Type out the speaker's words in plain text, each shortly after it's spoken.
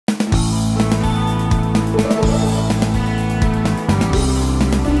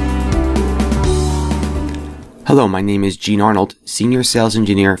Hello, my name is Gene Arnold, Senior Sales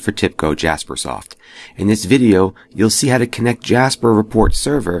Engineer for TIBCO Jaspersoft. In this video, you'll see how to connect JasperReports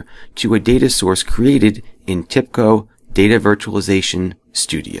Server to a data source created in TIBCO Data Virtualization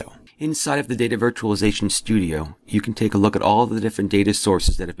Studio. Inside of the Data Virtualization Studio, you can take a look at all of the different data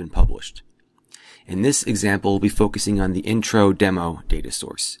sources that have been published. In this example, we'll be focusing on the intro demo data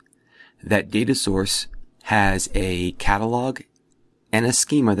source. That data source has a catalog and a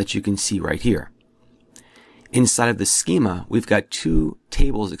schema that you can see right here. Inside of the schema, we've got two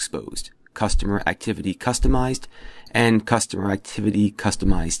tables exposed: Customer Activity Customized and Customer Activity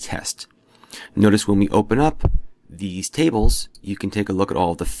Customized Test. Notice when we open up these tables, you can take a look at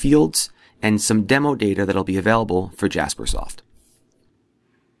all the fields and some demo data that'll be available for Jaspersoft.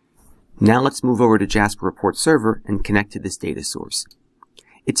 Now let's move over to JasperReports Server and connect to this data source.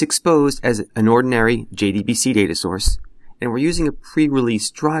 It's exposed as an ordinary JDBC data source, and we're using a pre-release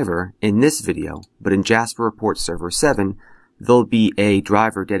driver in this video, but in JasperReports Server 7, there'll be a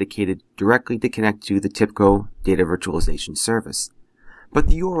driver dedicated directly to connect to the TIBCO Data Virtualization service. But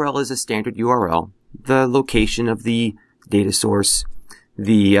the URL is a standard URL. The location of the data source,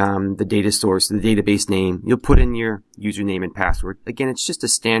 the database name, you'll put in your username and password. Again, it's just a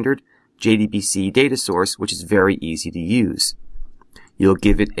standard JDBC data source, which is very easy to use. You'll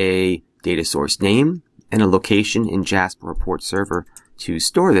give it a data source name and a location in JasperReports Server to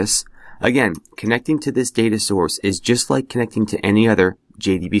store this. Again, connecting to this data source is just like connecting to any other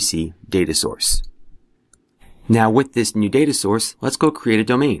JDBC data source. Now with this new data source, let's go create a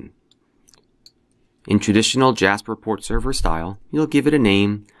domain. In traditional JasperReports Server style, you'll give it a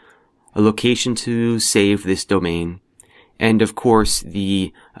name, a location to save this domain, and of course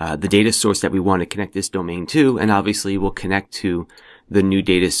the data source that we want to connect this domain to, and obviously we'll connect to the new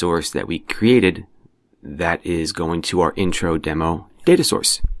data source that we created that is going to our intro demo data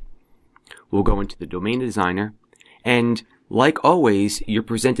source. We'll go into the domain designer, and like always, you're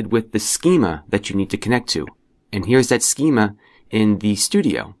presented with the schema that you need to connect to. And here's that schema in the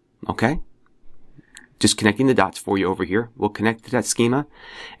studio, okay? Just connecting the dots for you over here. We'll connect to that schema,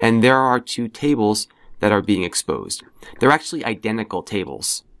 and there are two tables that are being exposed. They're actually identical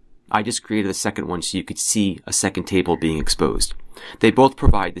tables. I just created a second one so you could see a second table being exposed. They both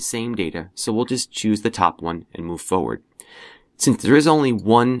provide the same data, so we'll just choose the top one and move forward. Since there is only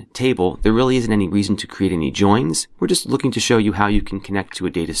one table, there really isn't any reason to create any joins. We're just looking to show you how you can connect to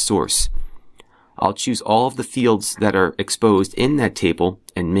a data source. I'll choose all of the fields that are exposed in that table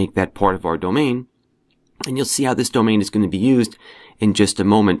and make that part of our domain. And you'll see how this domain is going to be used in just a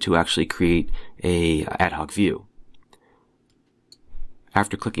moment to actually create a ad hoc view.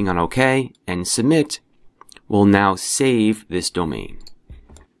 After clicking on OK and Submit, we'll now save this domain.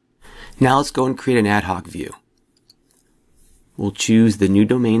 Now let's go and create an ad hoc view. We'll choose the new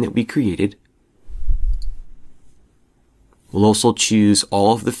domain that we created. We'll also choose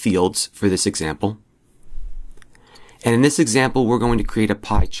all of the fields for this example. And in this example, we're going to create a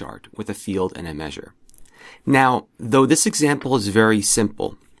pie chart with a field and a measure. Now, though this example is very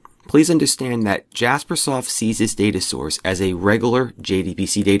simple, please understand that Jaspersoft sees this data source as a regular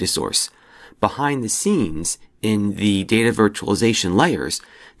JDBC data source. Behind the scenes, in the data virtualization layers,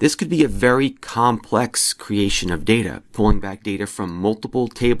 this could be a very complex creation of data, pulling back data from multiple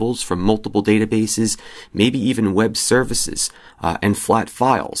tables, from multiple databases, maybe even web services, and flat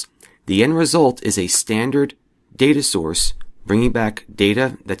files. The end result is a standard data source bringing back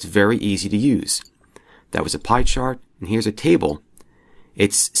data that's very easy to use. That was a pie chart, and here's a table.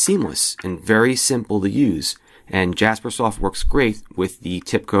 It's seamless and very simple to use, and Jaspersoft works great with the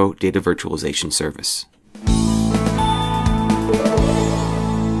TIBCO Data Virtualization service.